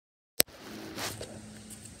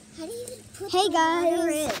How do you put Hey the water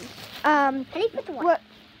in? guys, How do you put the water?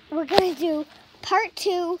 we're gonna do part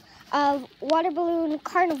 2 of water balloon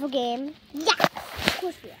carnival game. Yeah, of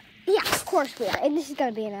course we are. Yeah, of course we are, and this is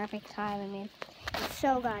gonna be an epic time. I mean,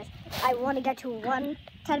 so guys, I want to get to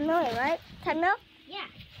 10 million, right? 10 mil? Yeah.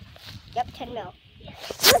 Yep, 10 mil. Yeah.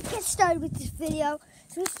 So let's get started with this video.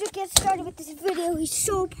 He's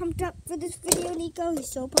so pumped up for this video, Nico.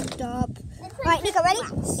 He's so pumped up. All right, Nico, ready?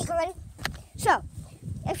 Nico, ready? So,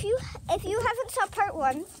 if you haven't saw part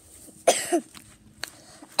 1,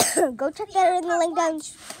 go check that in the link down.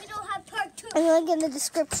 We don't have part 2. And the link in the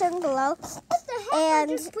description below.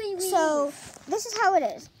 And so this is how it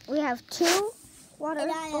is. We have 2 water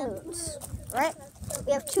balloons, right?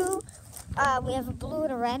 We have 2. We have a blue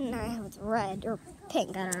and a red, and I have red or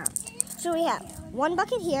pink. I don't know. So we have 1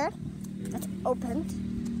 bucket here that's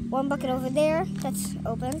opened. 1 bucket over there that's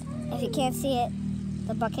open. If you can't see it,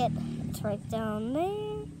 the bucket it's right down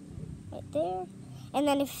there, right there. And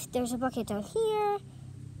then if there's a bucket down here,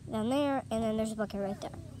 down there, and then there's a bucket right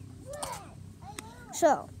there.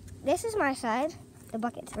 So this is my side. The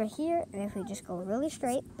bucket's right here, and if we just go really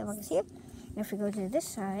straight, the bucket's here. And if we go to this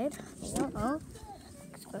side, it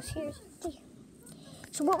goes here.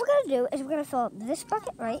 So what we're gonna do is we're gonna fill up this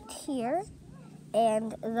bucket right here,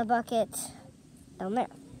 and the bucket down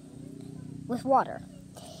there with water.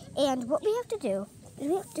 And what we have to do is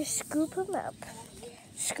we have to scoop them up.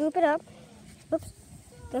 Scoop it up. Oops.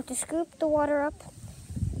 We have to scoop the water up,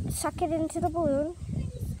 suck it into the balloon,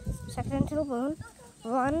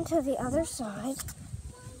 run to the other side,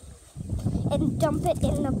 and dump it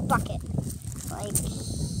in the bucket, like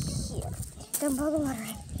here. Dump all the water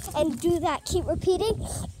in. And do that, keep repeating.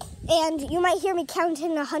 And you might hear me count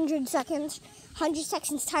in 100 seconds. 100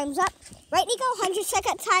 seconds time's up. Right, Nico? 100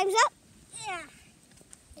 seconds time's up? Yeah,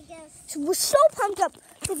 I guess. So we're so pumped up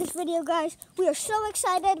for this video, guys. We are so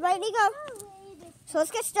excited, right, Nico? So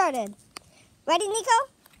let's get started. Ready, Nico?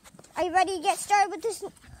 Are you ready to get started with this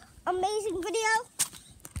amazing video?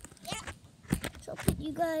 Yeah. So I'll put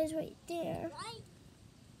you guys right there.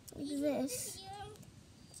 Like this.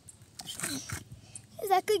 Is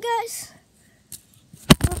that good, guys?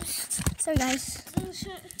 Oops. Sorry, guys.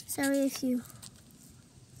 Sorry if you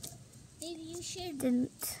Maybe you should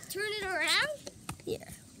didn't. turn it around. Here.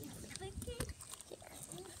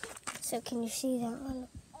 So can you see that one?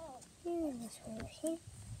 Here and this one over here.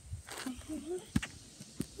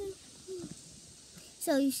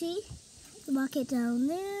 So you see the bucket down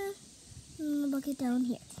there and the bucket down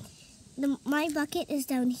here. My bucket is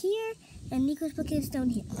down here and Nico's bucket is down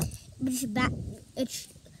here. But it's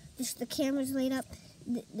just the camera's laid up.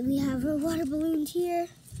 We have our water balloons here.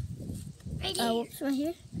 Right here. Whoops, right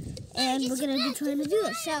here. And we're gonna be trying to do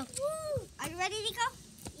it. So, are you ready, Nico?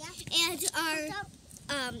 Yeah. And our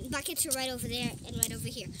buckets are right over there and right over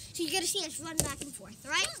here. So you're gonna see us run back and forth,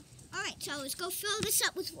 all right? All right. So let's go fill this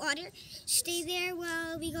up with water. Stay there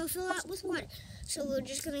while we go fill up with water. So we're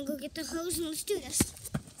just gonna go get the hose and let's do this.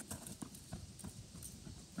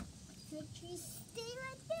 Stay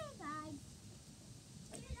right there, guys.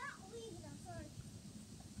 You're not leaving us, sorry.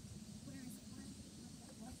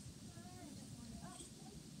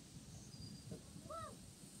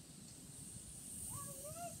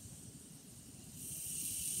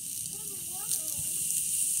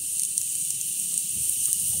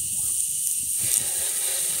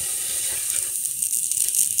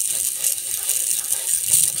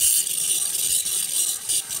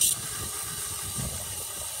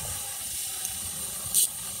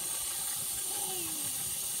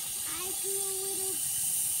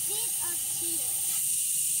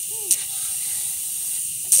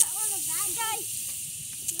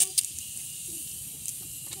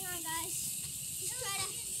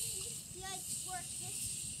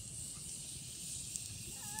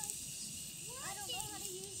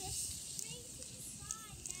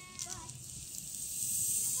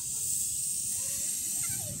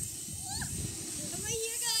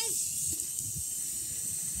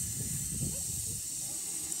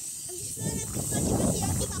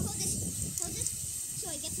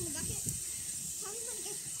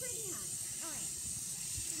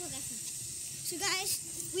 So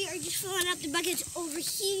guys, we are just filling up the buckets over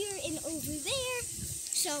here and over there.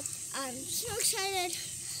 So I'm so excited.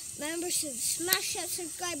 Remember to smash that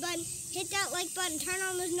subscribe button, hit that like button, turn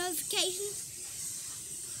on those notifications.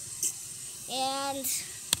 And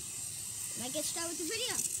might get started with the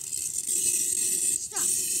video. Stop.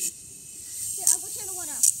 Here, I'll go turn the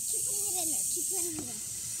water off. Keep putting it in there. Keep putting it in.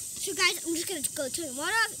 So guys, I'm just gonna go turn the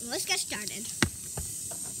water off and let's get started.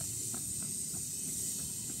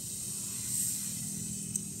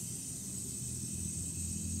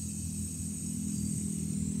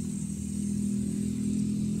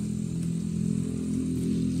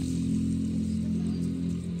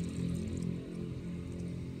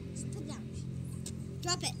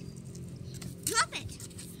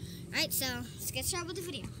 Alright, so let's get started with the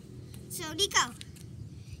video. So, Nico,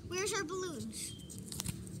 where's our balloons?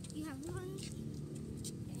 You have one.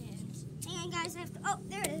 And hang on, guys. Oh,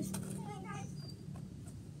 there it is. Hang on, guys.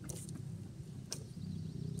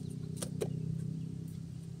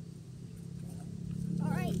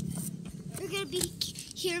 Alright. You're going to be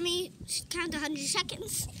hearing me count 100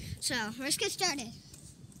 seconds. So, let's get started.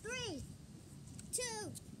 3, 2,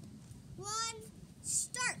 1,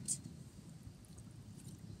 start.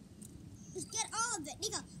 Just get all of it.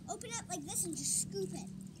 Nico, open it up like this and just scoop it.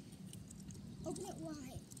 Open it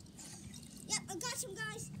wide. Yep, I got some,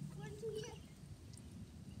 guys. 1, 2 here.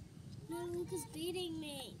 No, Luke is beating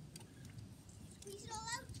me. Squeeze it all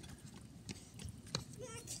out.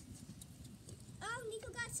 Back. Oh, Nico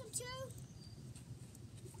got some too.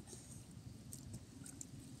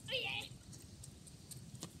 Oh, yeah.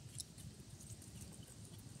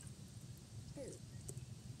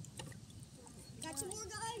 Got some more,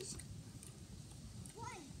 guys. 1,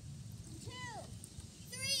 2,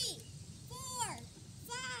 3, 4,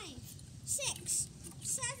 5, 6,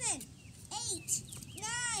 7, 8,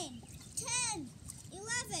 9, 10,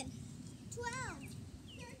 11, 12,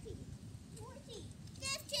 13, 14,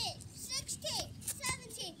 15, 16,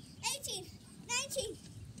 17, 18, 19,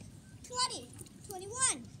 20,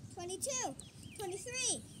 21, 22,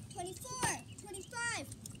 23, 24, 25,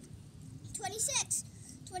 26,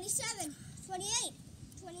 27, 28,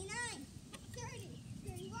 29, 30,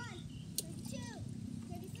 31, 32,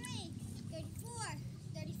 33, 34,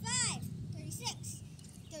 35, 36,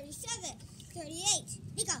 37, 38.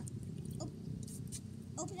 Nico,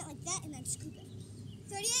 open it like that and then scoop it.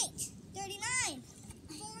 38, 39,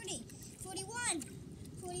 40, 41,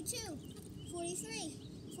 42,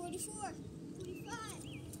 43, 44, 45,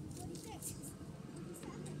 46,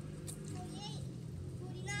 47, 48,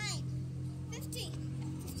 49, 50,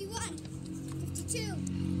 51, 52,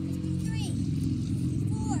 53,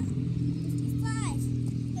 54, 55,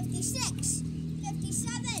 56,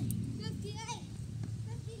 57, 58,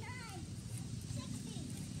 59, 60,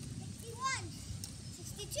 61,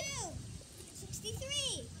 62,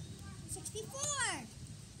 63, 64,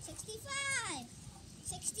 65,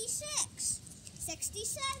 66,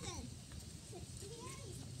 67, 68,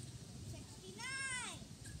 69,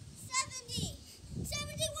 70,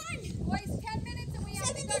 71. Boys, 10 minutes and we have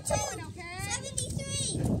to get 72, going, okay?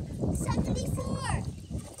 73, 74,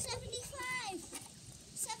 75,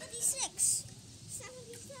 76,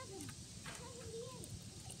 77, 78,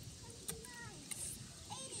 79,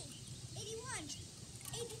 80, 81,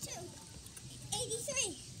 82,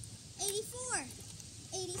 83, 84,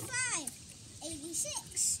 85,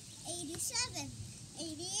 86, 87,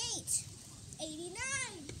 88, 89,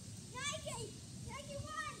 90, 91,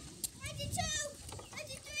 92,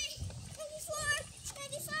 93, 94,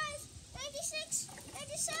 95, 96,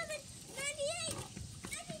 97, 98,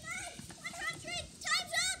 99, 100.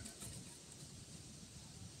 Time's up!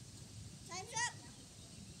 Time's up.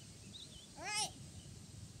 All right.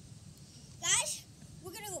 Guys,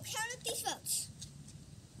 we're going to go count up these votes.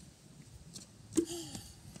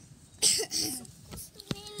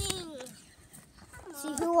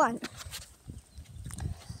 See who won.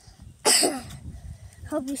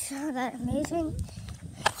 Hope you saw that amazing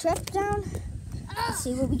trip down. Let's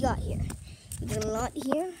see what we got here. We got a lot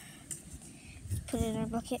here. Put it in our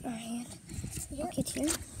bucket, our hand. Bucket here.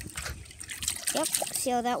 Yep.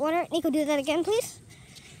 See all that water? Nico, do that again, please.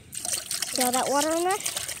 See all that water in there?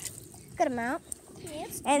 Good amount.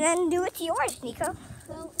 Yes. And then do it to yours, Nico.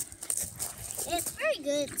 Well, it's very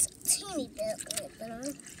good. It's a teeny bit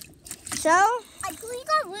good. So, I believe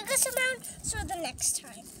I will this amount for the next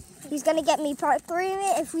time. he's going to get me part 3 in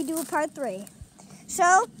it if we do a part 3. So,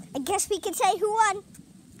 I guess we can say who won.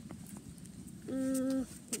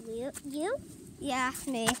 You? Yeah,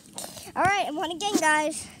 me. All right, and one again,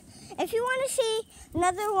 guys. If you want to see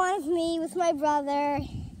another one of me with my brother,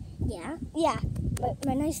 Yeah.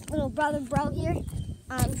 my nice little brother bro here.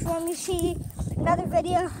 If you want me to see another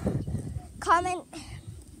video, comment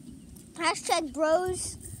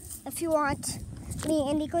 #bros if you want me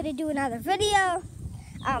and Nico to do another video.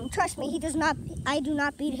 Trust me, I do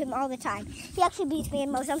not beat him all the time. He actually beats me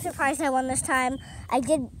in most. I'm surprised I won this time. I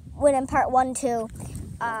did win in part 1 too.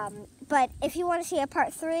 But if you want to see a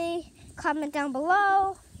part 3, comment down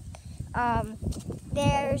below.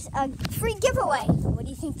 There's a free giveaway. What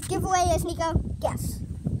do you think the giveaway is, Nico? Guess.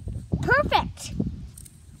 Perfect.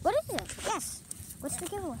 What is it? Guess. What's the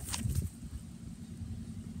giveaway?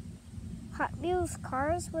 Hot Wheels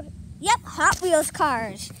cars? What? Yep, Hot Wheels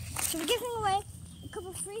cars. So we're giving away a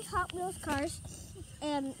couple free Hot Wheels cars.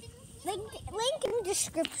 And link in the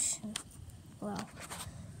description below.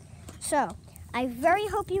 So, I very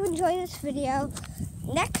hope you enjoy this video.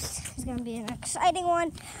 Next is going to be an exciting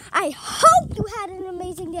one. I hope you had an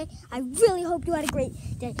amazing day. I really hope you had a great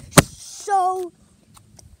day. So,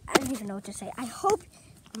 I don't even know what to say. I hope,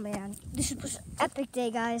 oh man, this was an epic day,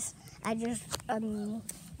 guys. I just,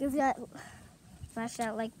 smash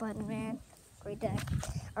that like button, man. Great day.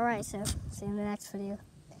 Alright, so see you in the next video.